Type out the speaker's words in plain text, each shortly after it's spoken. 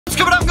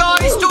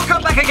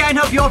again.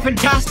 Hope you're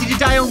fantastic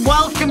today, and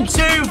welcome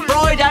to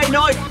Friday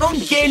Night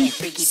Funkin'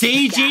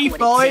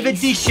 CG5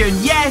 edition.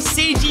 Yes,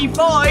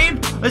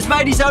 CG5 has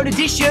made his own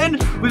edition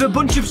with a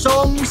bunch of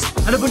songs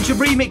and a bunch of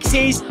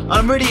remixes.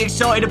 I'm really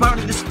excited.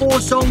 Apparently, there's 4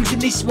 songs in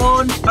this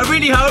one. I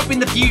really hope in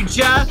the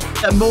future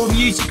that more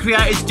music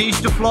creators do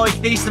stuff like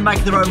this and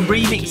make their own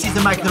remixes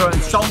and make their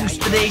own songs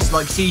for this,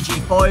 like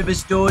CG5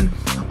 has done.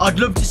 I'd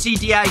love to see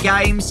DA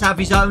Games have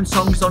his own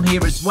songs on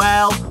here as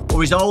well, or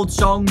his old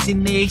songs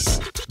in this,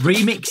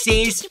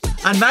 remixes,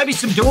 and maybe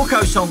some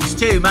Dawkbro songs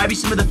too. Maybe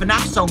some of the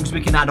FNAF songs we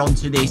can add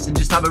onto this and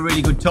just have a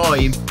really good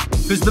time.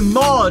 Because the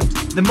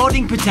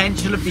modding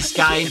potential of this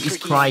game is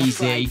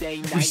crazy.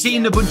 We've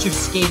seen a bunch of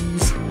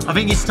skins. I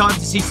think it's time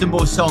to see some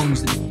more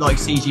songs like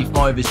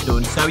CG5 has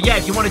done. So yeah,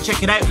 if you want to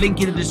check it out,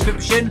 link in the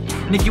description.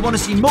 And if you want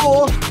to see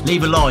more,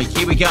 leave a like.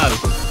 Here we go.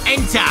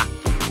 Enter.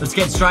 Let's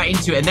get straight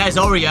into it. And there's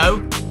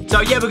Oreo. So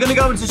yeah, we're going to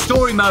go into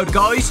story mode,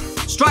 guys.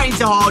 Straight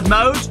into hard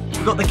mode.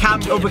 We've got the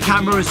other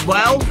camera as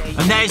well.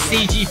 And there's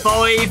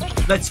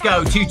CG5. Let's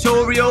go.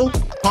 Tutorial,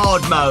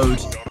 hard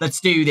mode. Let's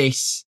do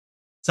this.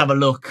 Let's have a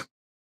look.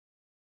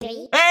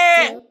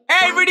 Hey,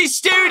 we're in his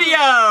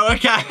studio.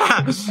 Okay.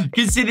 You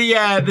can see the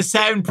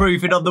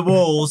soundproofing on the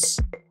walls.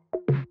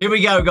 Here we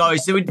go,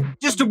 guys. So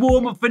just a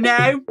warm up for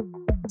now.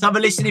 Let's have a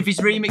listen if he's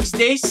remixed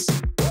this.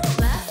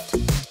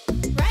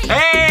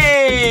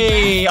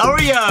 Hey,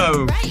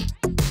 Oreo.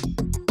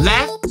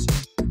 Left,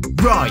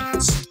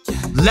 right,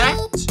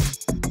 left,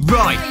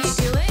 right.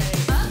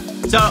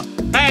 So,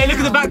 hey, look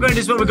at the background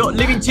as well. We've got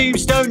Living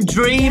Tombstone,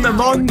 Dream,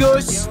 Among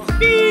Us.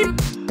 Beep,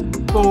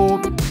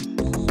 boop,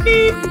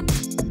 beep,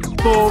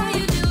 boop.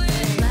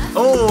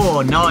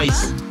 Oh,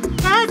 nice.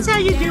 That's how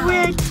you do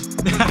it.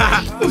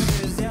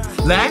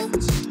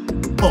 Left,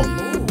 up,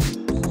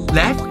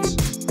 left,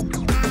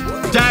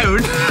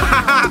 down.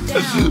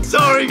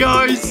 Sorry,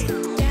 guys.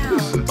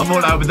 I'm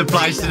all over the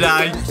place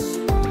today.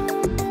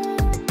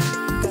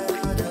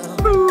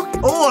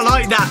 Oh, I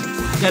like that.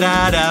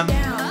 Da-da-dum.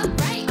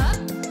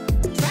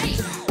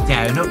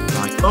 Down, up,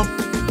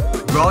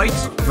 right,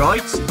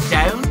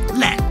 down,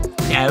 left.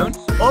 Down,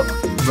 up,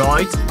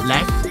 right,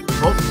 left,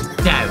 up,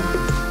 down.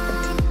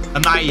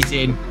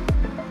 Amazing.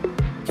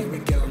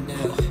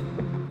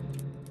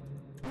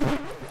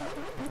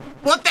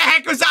 What the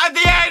heck was that at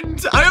the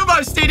end? I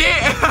almost did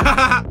it.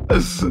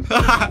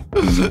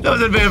 That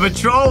was a bit of a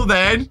troll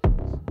then.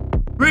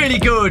 Really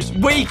good.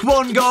 Week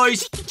 1,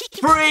 guys.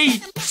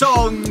 3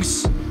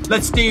 songs.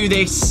 Let's do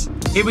this.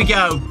 Here we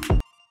go.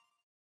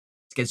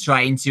 Let's get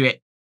straight into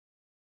it.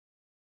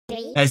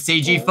 There's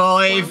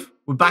CG5.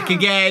 We're back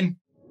again.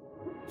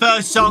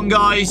 First song,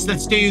 guys.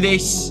 Let's do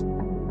this.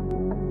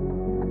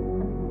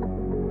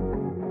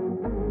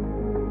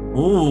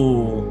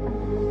 Ooh.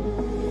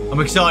 I'm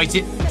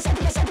excited.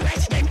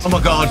 Oh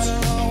my god.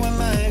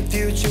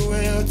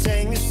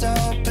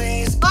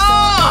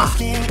 Ah!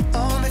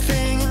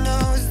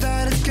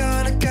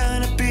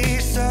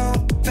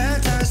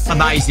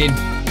 Amazing.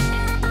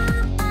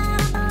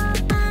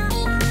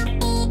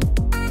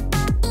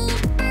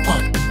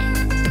 Oh.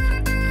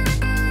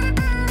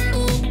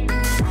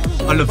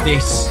 I love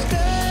this.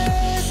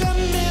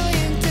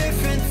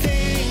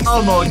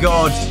 Oh my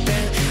god.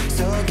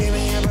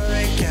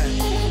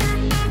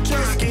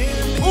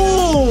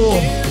 Oh,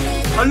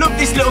 I love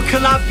this little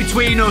collab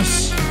between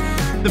us,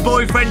 the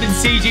boyfriend and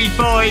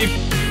CG5.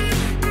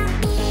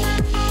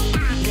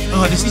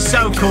 Oh, this is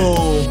so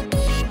cool.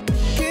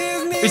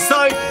 It's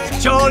like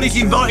Charlie's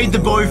invited the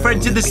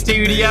boyfriend to the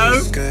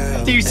studio,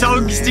 do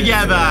songs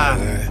together.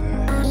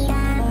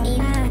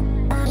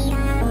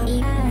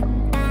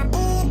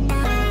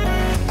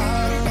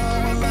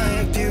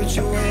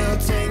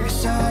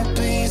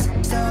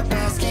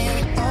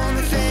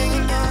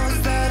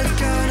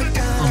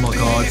 Oh my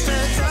god.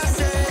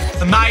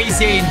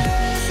 Amazing.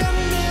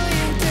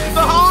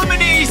 The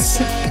harmonies.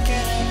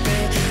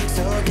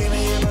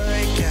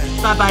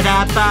 Ba ba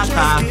da ba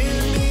ba.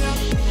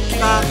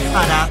 Ba,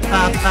 ba, da,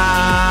 ba, ba.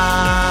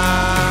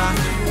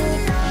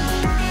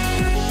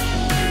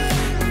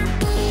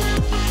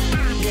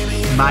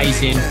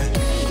 Amazing.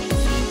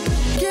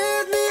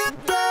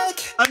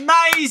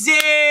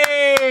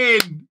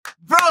 Amazing!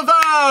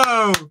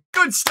 Bravo!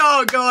 Good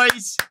start,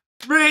 guys.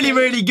 Really,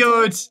 really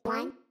good.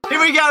 Here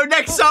we go.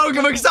 Next song.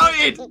 I'm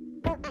excited.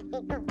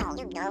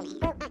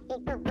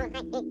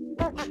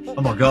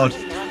 Oh my god.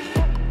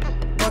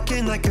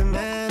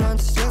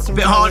 It's a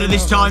bit harder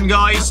this time,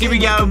 guys. Here we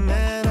go.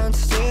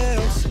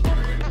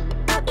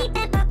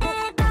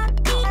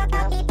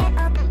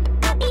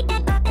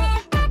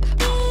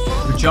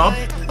 Good job.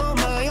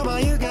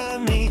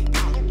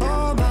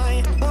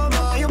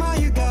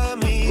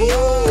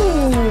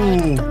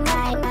 Ooh.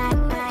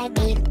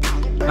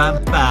 Bam,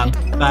 bam,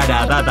 ba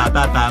da ba ba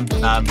ba bam,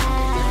 bam.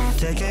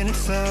 Taking it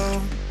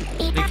slow.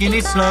 Taking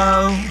it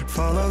slow.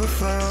 Follow the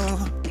flow.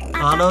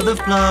 Follow the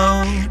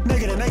flow.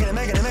 Making it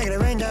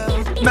rain down.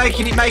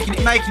 Making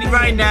it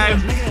rain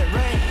down.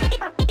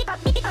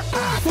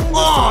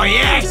 Oh,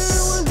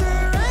 yes!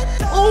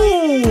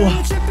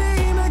 Oh!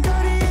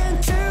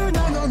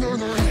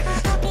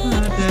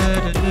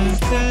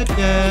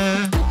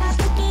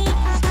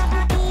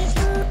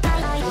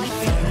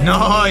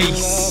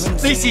 Nice.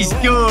 This is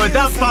good.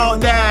 That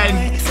part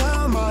then.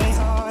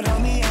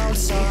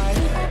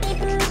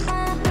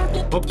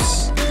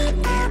 Oops.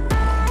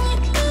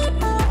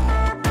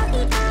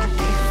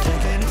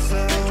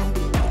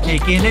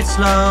 Taking it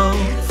slow.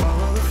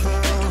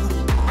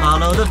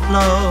 Follow the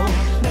flow.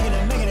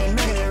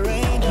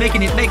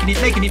 Making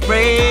it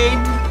rain.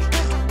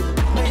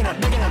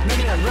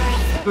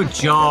 Good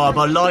job.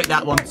 I like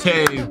that one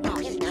too.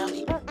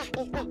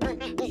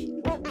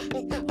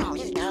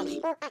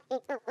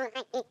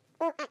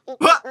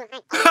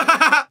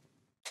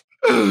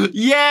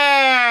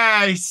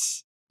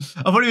 Yes!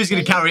 I thought he was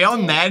going to carry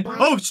on then.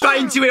 Oh,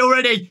 straight into it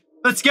already.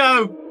 Let's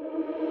go.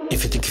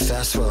 If you think you're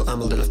fast, well,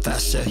 I'm a little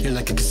faster. You're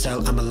like a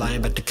gazelle, I'm a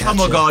lion, but to catch. Oh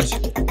my god.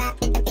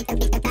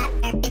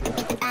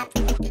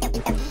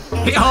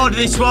 Bit hard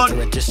this one.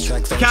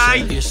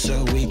 Okay.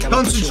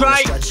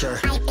 Concentrate.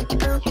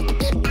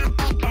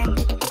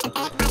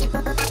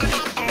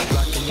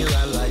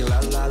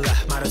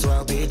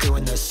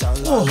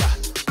 Oh.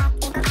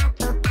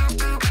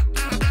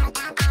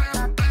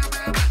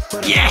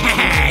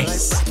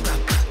 Yes!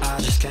 I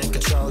just can't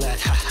control that.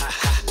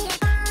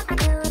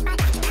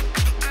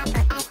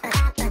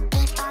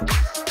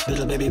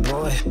 Little baby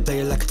boy, play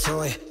it like a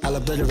toy. I'll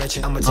obliterate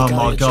you. I'ma take oh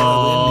my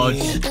god.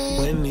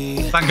 With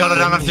me. Thank god I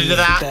don't have to do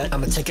that.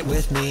 I'ma take it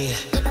with me.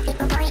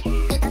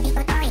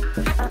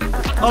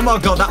 Oh my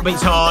god, that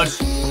beat's hard.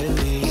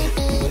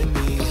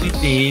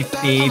 Beep,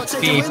 beep,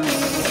 beep.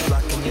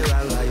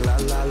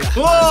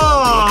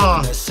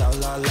 Whoa!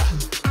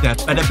 Ba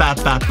ba ba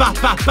ba ba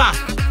ba ba.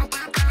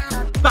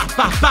 Ba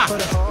ba ba.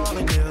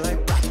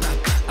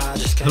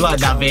 I like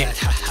that bit.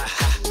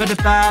 Ba da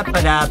ba ba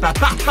da ba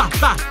ba ba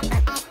ba.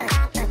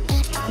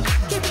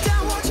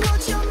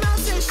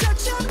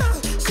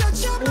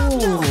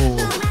 Ooh.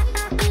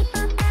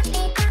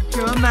 Shut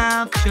your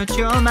mouth, shut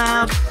your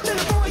mouth.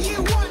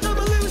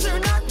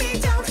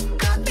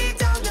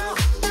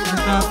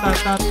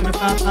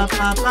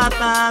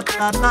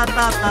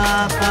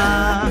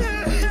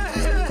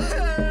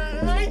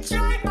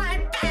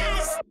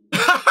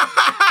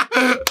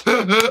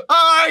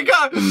 Oh my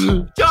god!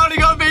 Charlie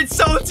got a bit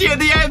salty at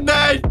the end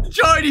there.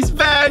 Tried his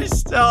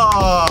best.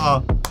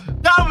 Oh,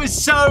 that was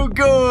so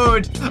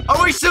good.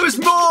 I wish there was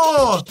more.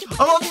 I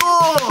want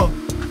more.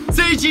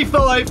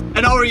 CG5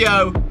 and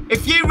Oreo.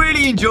 If you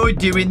really enjoyed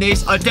doing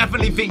this, I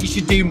definitely think you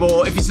should do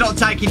more. If it's not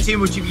taking too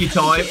much of your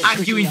time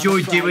and you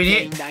enjoyed doing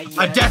it,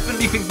 I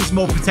definitely think there's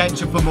more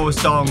potential for more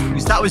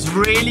songs. That was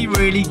really,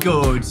 really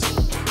good.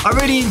 I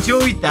really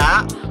enjoyed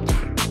that.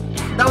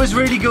 That was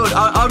really good.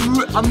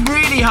 I'm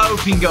really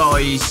hoping,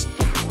 guys,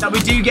 that we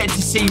do get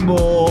to see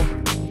more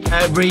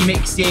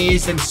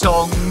remixes and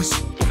songs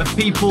of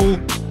people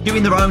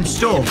doing their own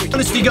stuff.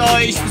 Honestly,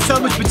 guys, there's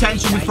so much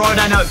potential with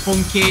Friday Night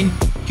Funkin'.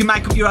 You can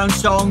make up your own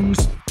songs.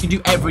 You can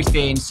do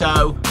everything.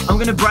 So I'm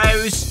going to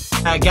browse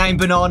Game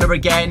Banana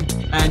again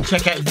and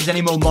check out if there's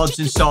any more mods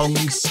and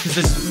songs, because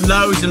there's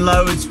loads and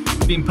loads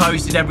being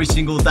posted every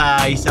single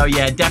day. So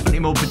yeah, definitely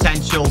more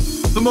potential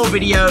for more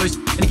videos.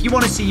 And if you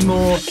want to see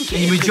more and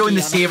you're enjoying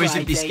the series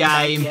of this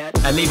game,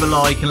 leave a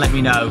like and let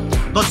me know.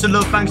 Lots of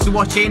love. Thanks for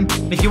watching.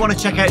 And if you want to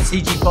check out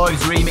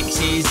CG5's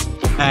remixes,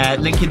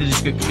 link in the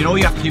description. All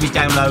you have to do is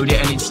download it,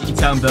 and it's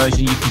its own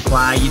version you can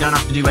play. You don't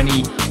have to do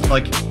any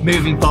like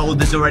moving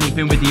folders or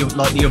anything with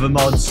the other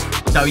mods.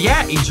 So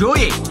yeah, enjoy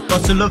it.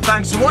 Lots of love.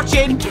 Thanks for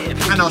watching,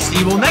 and I'll see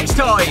you all next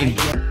time.